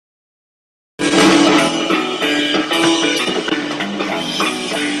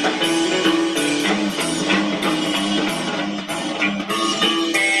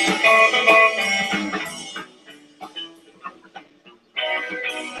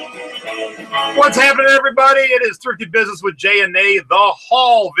What's happening, everybody? It is Thrifty Business with Jay and Nay, the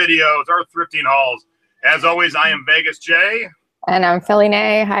haul videos, our thrifting hauls. As always, I am Vegas Jay. And I'm Philly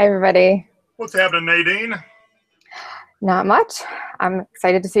Nay. Hi, everybody. What's happening, Nadine? Not much. I'm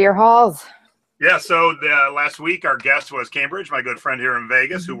excited to see your hauls. Yeah, so last week our guest was Cambridge, my good friend here in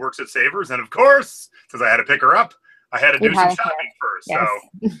Vegas, who works at Savers. And of course, since I had to pick her up, I had to do some shopping first. Yes.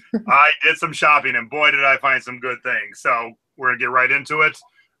 So I did some shopping, and boy, did I find some good things. So we're going to get right into it.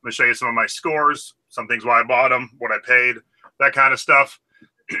 I'm going to show you some of my scores, some things why I bought them, what I paid, that kind of stuff.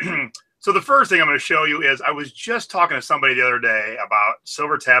 So the first thing I'm going to show you is I was just talking to somebody the other day about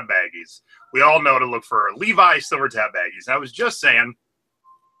silver tab baggies. We all know to look for Levi's silver tab baggies. And I was just saying,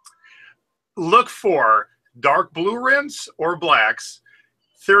 look for dark blue rims or blacks,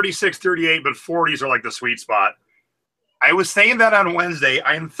 36, 38, but 40s are like the sweet spot. I was saying that on Wednesday.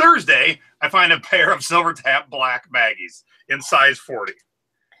 On Thursday, I find a pair of silver tab black baggies in size 40.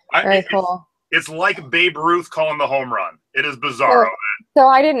 Very cool. It's like Babe Ruth calling the home run. It is bizarro. So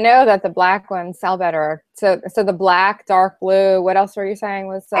I didn't know that the black ones sell better. So the black, dark blue. What else were you saying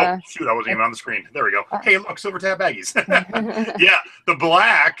was? Oh shoot, I wasn't even on the screen. There we go. Hey, look, silver tab baggies. Yeah, the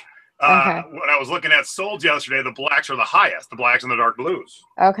black. When I was looking at sold yesterday, the blacks are the highest. The blacks and the dark blues.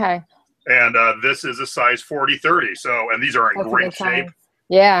 Okay. And this is a size 40-30. So, and these are in great shape.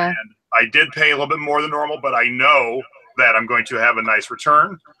 Yeah. And I did pay a little bit more than normal, but I know that I'm going to have a nice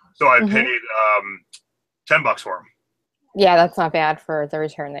return. So I paid $10 for them. Yeah, that's not bad for the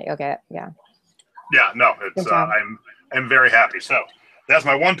return that you'll get. Yeah. Yeah, no, it's I'm very happy. So that's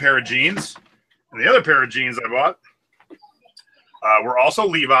my one pair of jeans, and the other pair of jeans I bought were also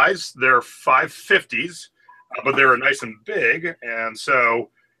Levi's. They're 550s, but they're nice and big, and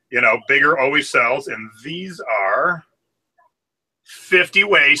so you know, bigger always sells. And these are 50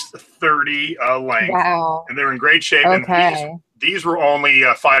 waist, 30 length. Wow. And they're in great shape. Okay. And these were only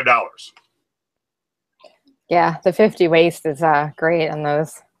 $5. Yeah, the 50 waist is great on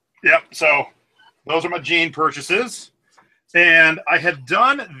those. Yep. So those are my jean purchases. And I had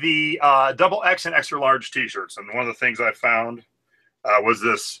done the double X and extra large t-shirts. And one of the things I found was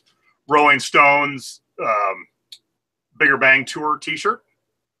this Rolling Stones Bigger Bang Tour t-shirt.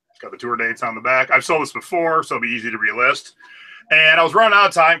 It's got the tour dates on the back. I've sold this before, so it'll be easy to relist. And I was running out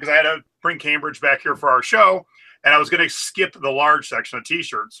of time because I had to bring Cambridge back here for our show. And I was going to skip the large section of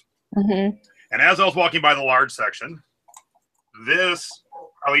t-shirts. And as I was walking by the large section, this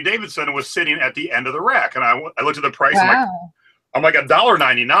Harley Davidson was sitting at the end of the rack. And I looked at the price. Wow. I'm like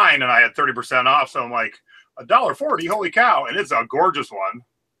 $1.99, and I had 30% off. So I'm like $1.40. Holy cow. And it's a gorgeous one.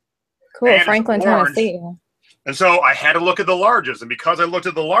 Cool. And Franklin, Tennessee. And so I had to look at the larges. And because I looked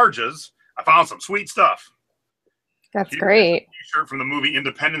at the larges, I found some sweet stuff. That's great. T-shirt from the movie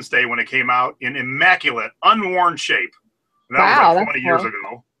Independence Day when it came out in immaculate, unworn shape. And that Wow, was like 20 years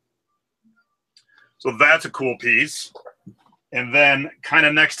ago. So that's a cool piece. And then kind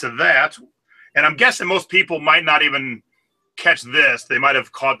of next to that, and I'm guessing most people might not even catch this. They might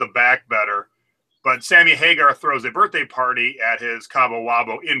have caught the back better. But Sammy Hagar throws a birthday party at his Cabo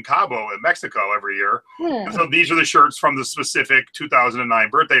Wabo in Cabo in Mexico every year. And so these are the shirts from the specific 2009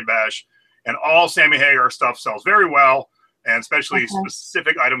 birthday bash. And all Sammy Hagar stuff sells very well, and especially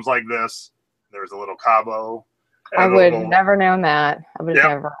specific items like this. There's a little Cabo. I would never known that. I would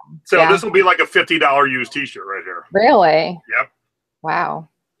never. So this will be like a $50 used t-shirt right here. Really? Yep. Wow.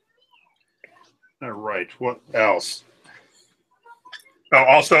 All right. What else? Oh,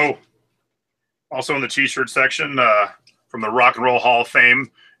 also in the t-shirt section from the Rock and Roll Hall of Fame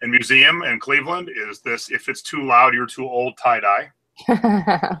and Museum in Cleveland is this "If It's Too Loud, You're Too Old" tie-dye.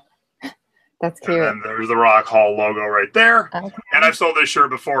 That's cute. And then there's the Rock Hall logo right there. Okay. And I've sold this shirt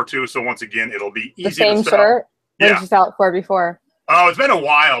before too, so once again, it'll be easy to sell. The same shirt? What did you sell it for before? Oh, it's been a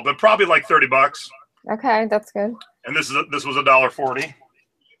while, but probably like $30. Okay, that's good. And this was $1.40.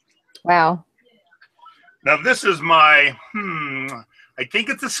 Wow. Now this is my I think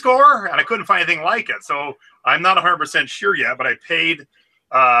it's a score, and I couldn't find anything like it, so I'm not 100% sure yet. But I paid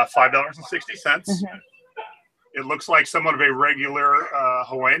 $5.60. It looks like somewhat of a regular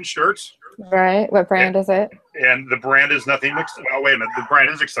Hawaiian shirt. Right. What brand is it? And the brand is nothing mixed. Oh, wait a minute. The brand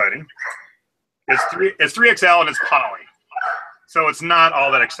is exciting. It's 3XL and it's poly. So it's not all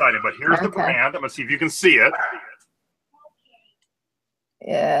that exciting. But here's the brand. I'm going to see if you can see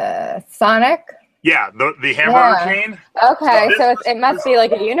it. Sonic? Yeah, the hamburger chain. Okay, so it must be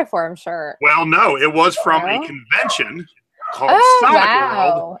like a uniform shirt. Well, no. It was from a convention called Sonic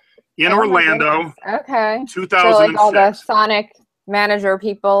World in Orlando. Okay. 2006. So like all the Sonic manager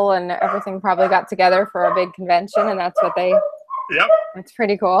people and everything probably got together for a big convention, and that's what they. Yep. That's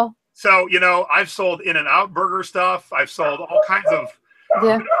pretty cool. So, you know, I've sold In-N-Out burger stuff. I've sold all kinds of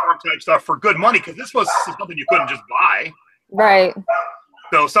uniform type stuff for good money, because this was something you couldn't just buy. Right.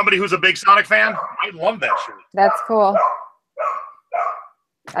 So somebody who's a big Sonic fan, I love that shirt. That's cool.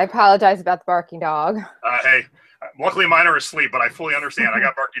 I apologize about the barking dog. Hey, luckily mine are asleep, but I fully understand. I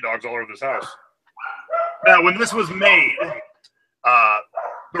got barky dogs all over this house. Now, when this was made,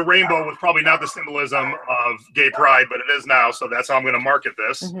 the rainbow was probably not the symbolism of gay pride, but it is now, so that's how I'm going to market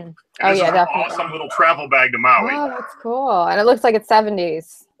this. Mm-hmm. And Oh, this yeah, is an definitely. awesome little travel bag to Maui. Oh, that's cool. And it looks like it's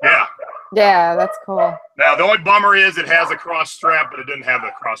 70s. Yeah. Yeah, that's cool. Now, the only bummer is it has a cross strap, but it didn't have the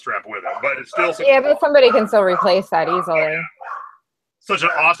cross strap with it. But it's still Yeah, but somebody can still replace that easily. such an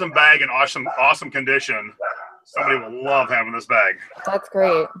awesome bag in awesome condition. Somebody will love having this bag. That's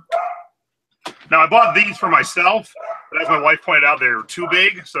great. Now, I bought these for myself, but as my wife pointed out, they're too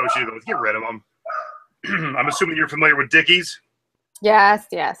big, so she goes, get rid of them. I'm assuming you're familiar with Dickies. Yes,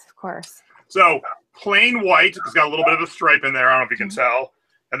 of course. So, plain white, it's got a little bit of a stripe in there, I don't know if you can tell,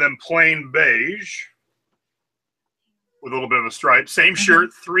 and then plain beige with a little bit of a stripe. Same shirt,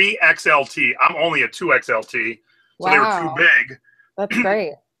 3XLT. I'm only a 2XLT, so they were too big. That's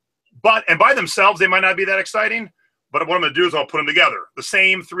great. And by themselves, they might not be that exciting, but what I'm going to do is I'll put them together. The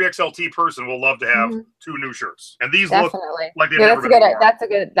same 3XLT person will love to have two new shirts. And these look like they've never been worn.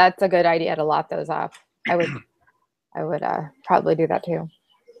 That's a good idea to lot those up. I would probably do that too.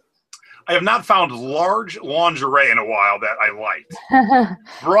 I have not found large lingerie in a while that I liked.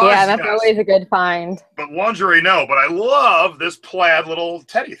 Yeah, that's always a good find. But lingerie, no. But I love this plaid little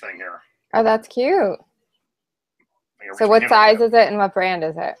teddy thing here. Oh, that's cute. So what size is it and what brand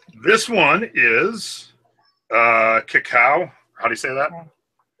is it? This one is Cacao. How do you say that?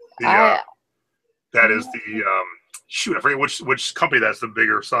 That is the shoot. I forget which company that's the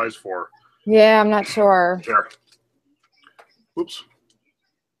bigger size for. Yeah, I'm not sure. There. Oops.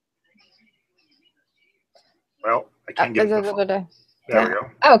 Well, I can't get it. There we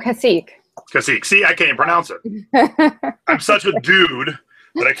go. Oh, Cacique. Cacique. See, I can't pronounce it. I'm such a dude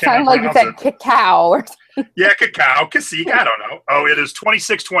that I can't pronounce like you said cacao or something. Yeah, Cacao, Cacique, I don't know. Oh, it is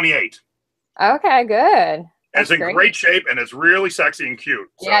 26.28. Okay, good. It's in great shape, and it's really sexy and cute.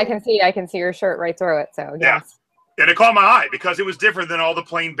 So. Yeah, I can see your shirt right through it, so yes. And it caught my eye because it was different than all the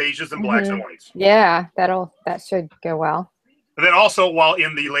plain beiges and blacks and whites. Yeah, that should go well. And then also, while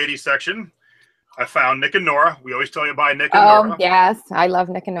in the ladies section, I found Nick and Nora. We always tell you buy Nick and Nora. Oh, yes. I love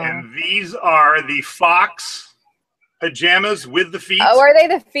Nick and Nora. And these are the Fox pajamas with the feet. Oh, are they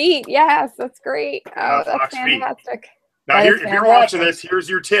the feet? Yes, that's great. Oh, that's Fox fantastic. Feet. Now, if you're watching this, here's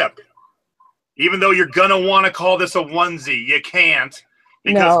your tip. Even though you're going to want to call this a onesie, you can't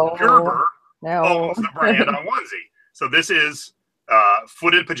because Gerber owns the brand on onesie. So this is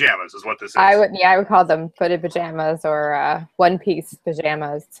footed pajamas is what this is. I would call them footed pajamas or one-piece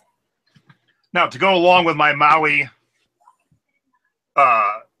pajamas. Now, to go along with my Maui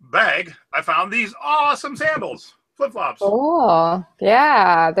bag, I found these awesome sandals, flip-flops. Oh,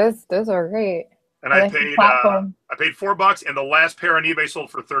 yeah, those are great. And I paid $4, and the last pair on eBay sold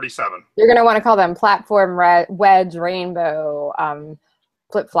for $37. You're gonna want to call them platform wedge rainbow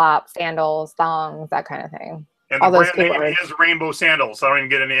flip-flop sandals, thongs, that kind of thing. And the brand name is Rainbow Sandals, so I don't even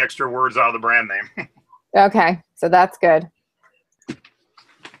get any extra words out of the brand name. Okay, so that's good.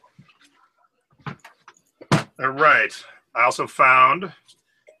 All right. I also found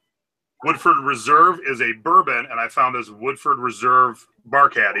Woodford Reserve is a bourbon, and I found this Woodford Reserve bar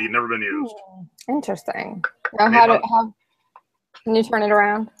caddy, never been used. Interesting. Now, how can you turn it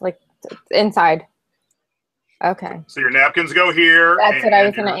around? Like inside. Okay. So your napkins go here. That's what I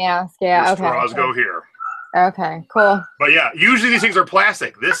was going to ask. Yeah. Your okay. straws go here. Okay. Cool. But yeah, usually these things are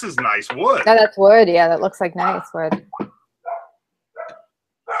plastic. This is nice wood. Yeah, that's wood. Yeah, that looks like nice wood.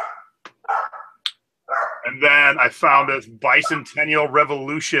 And then I found this Bicentennial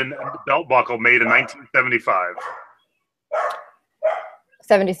Revolution belt buckle made in 1975.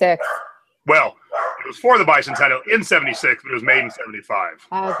 76. Well, it was for the Bicentennial in 76, but it was made in 75.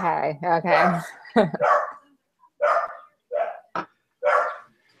 Okay.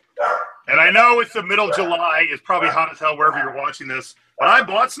 And I know it's the middle of July. It's probably hot as hell wherever you're watching this. But I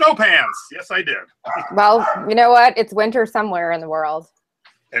bought snow pants. Yes, I did. Well, you know what? It's winter somewhere in the world.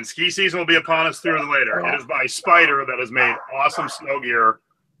 And ski season will be upon us sooner than later. Yeah. It is by Spider that has made awesome snow gear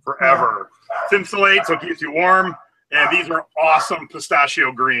forever. It's insulate, so it keeps you warm. And these are awesome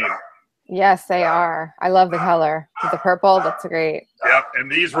pistachio green. Yes, they are. I love the color. The purple, that's great. Yep,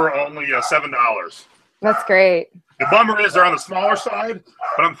 and these were only $7. That's great. The bummer is they're on the smaller side,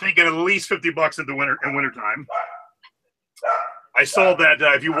 but I'm thinking at least $50 in wintertime. I sold that.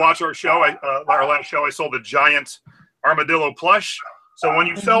 If you watch our show, our last show, I sold the giant armadillo plush. So when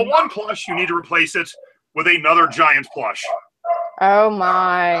you sell one plush, you need to replace it with another giant plush. Oh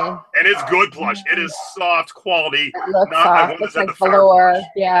my. And it's good plush. It is soft quality. It looks not soft. one that's Looks at like the velour. plush.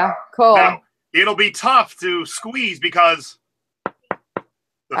 Yeah, cool. Now, it'll be tough to squeeze because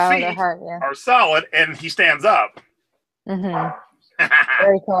the feet are solid and he stands up. Mm-hmm.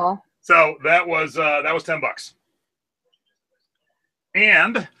 Very cool. So that was $10.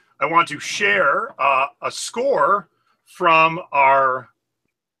 And I want to share a score from our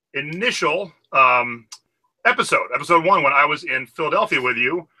initial episode 1 when I was in Philadelphia with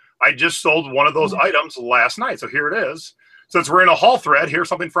you. I just sold one of those items last night. So here it is. Since we're in a haul thread, here's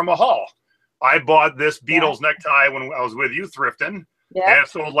something from a haul. I bought this Beatles necktie when I was with you thrifting. Yep. And it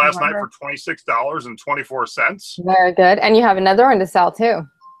sold last night for $26.24. Very good. And you have another one to sell too.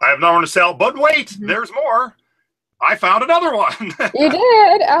 I have another one to sell, but wait, there's more. I found another one. You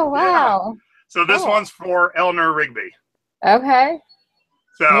did? Oh, wow. Yeah. So this one's for Eleanor Rigby. Okay.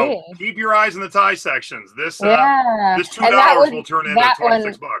 So keep your eyes in the tie sections. This this $2 will turn into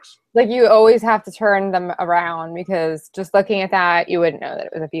 $26. Like you always have to turn them around because just looking at that, you wouldn't know that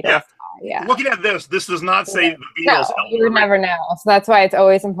it was a Beatles tie. Yeah. Looking at this does not say the Beatles. No, you would never know. So that's why it's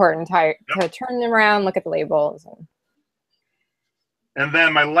always important to turn them around, look at the labels. And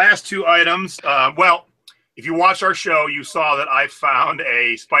then my last 2 items. Well, if you watched our show, you saw that I found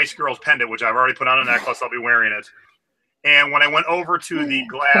a Spice Girls pendant, which I've already put on a necklace. I'll be wearing it. And when I went over to the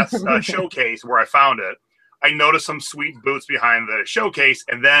glass showcase where I found it, I noticed some sweet boots behind the showcase,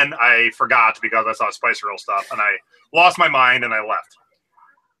 and then I forgot because I saw Spice Girl stuff, and I lost my mind and I left.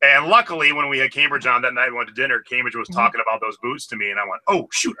 And luckily, when we had Cambridge on that night, we went to dinner, Cambridge was talking about those boots to me, and I went, oh,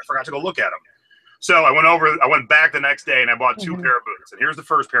 shoot, I forgot to go look at them. So I went back the next day, and I bought 2 pair of boots. And here's the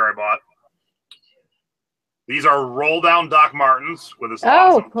first pair I bought. These are roll-down Doc Martens with this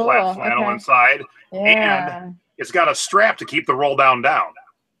awesome flat flannel inside. Yeah. And it's got a strap to keep the roll-down down.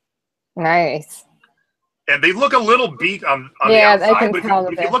 Nice. And they look a little beat on the outside,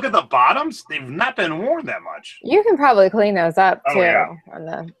 but if you look at the bottoms, they've not been worn that much. You can probably clean those up, too. Yeah.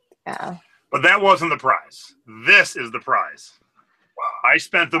 But that wasn't the prize. This is the prize. I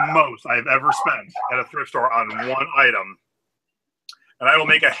spent the most I've ever spent at a thrift store on one item, and I will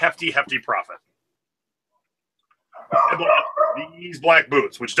make a hefty, hefty profit. I bought these black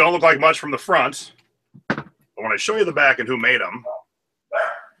boots, which don't look like much from the front, but when I show you the back and who made them.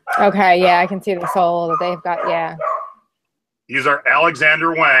 Okay, yeah, I can see the sole that they've got, yeah. These are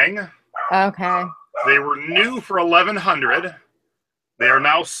Alexander Wang. Okay. They were new for $1,100. They are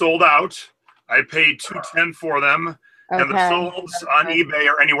now sold out. I paid $210 for them. Okay. And the solds on eBay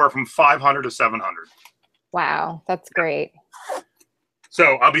are anywhere from $500 to $700. Wow, that's great.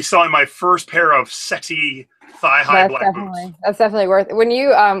 So I'll be selling my first pair of sexy thigh-high black boots. That's definitely worth it. When you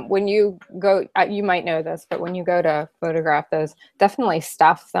go, you might know this, but when you go to photograph those, definitely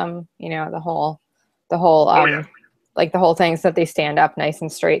stuff them. You know, the whole like the whole thing, so that they stand up nice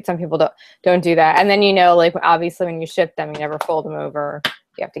and straight. Some people don't do that, and then like obviously when you ship them, you never fold them over.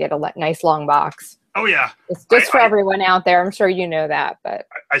 You have to get a nice long box. Oh yeah, it's just for everyone out there. I'm sure you know that, but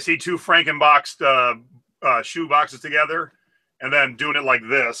I see 2 Frankenboxed shoe boxes together, and then doing it like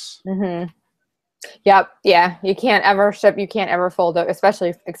this. Mm-hmm. Yep. Yeah. You can't ever ship. You can't ever fold them,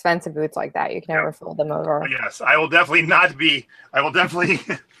 especially expensive boots like that. You can never fold them over. Yes, I will definitely not be. I will definitely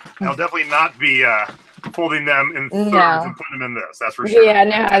not be folding them in thirds and putting them in this. That's for sure. Yeah.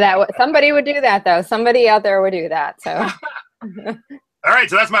 No. Somebody would do that though. Somebody out there would do that. So. All right.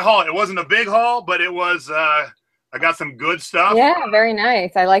 So that's my haul. It wasn't a big haul, but it was. I got some good stuff. Yeah. Very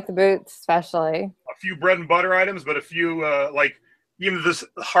nice. I like the boots, especially. A few bread and butter items, but a few like even if this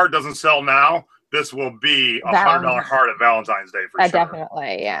heart doesn't sell now. This will be a $100 heart at Valentine's Day for sure.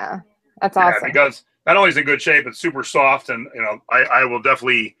 Definitely, yeah. That's awesome. Because not only is it in good shape, it's super soft, and I will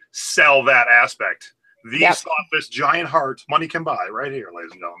definitely sell that aspect. The softest giant heart money can buy, right here,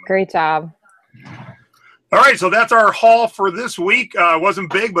 ladies and gentlemen. Great job. All right, so that's our haul for this week. It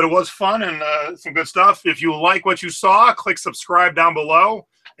wasn't big, but it was fun and some good stuff. If you like what you saw, click subscribe down below,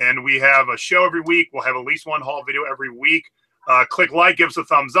 and we have a show every week. We'll have at least one haul video every week. Click like, give us a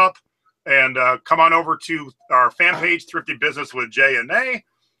thumbs up. And come on over to our fan page, Thrifty Business with Jay and Nay,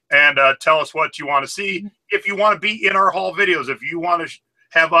 and tell us what you want to see. If you want to be in our haul videos, if you want to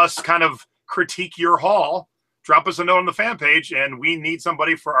have us kind of critique your haul, drop us a note on the fan page, and we need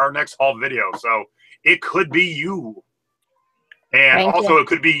somebody for our next haul video. So it could be you. And it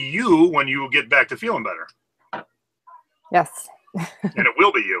could be you when you get back to feeling better. Yes. And it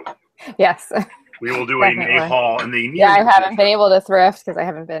will be you. Yes. We will do a May haul in the near future. I haven't been able to thrift because I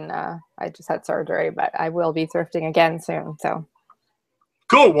haven't been, I just had surgery, but I will be thrifting again soon. So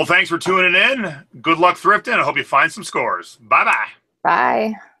cool. Well, thanks for tuning in. Good luck thrifting. I hope you find some scores. Bye-bye.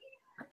 Bye.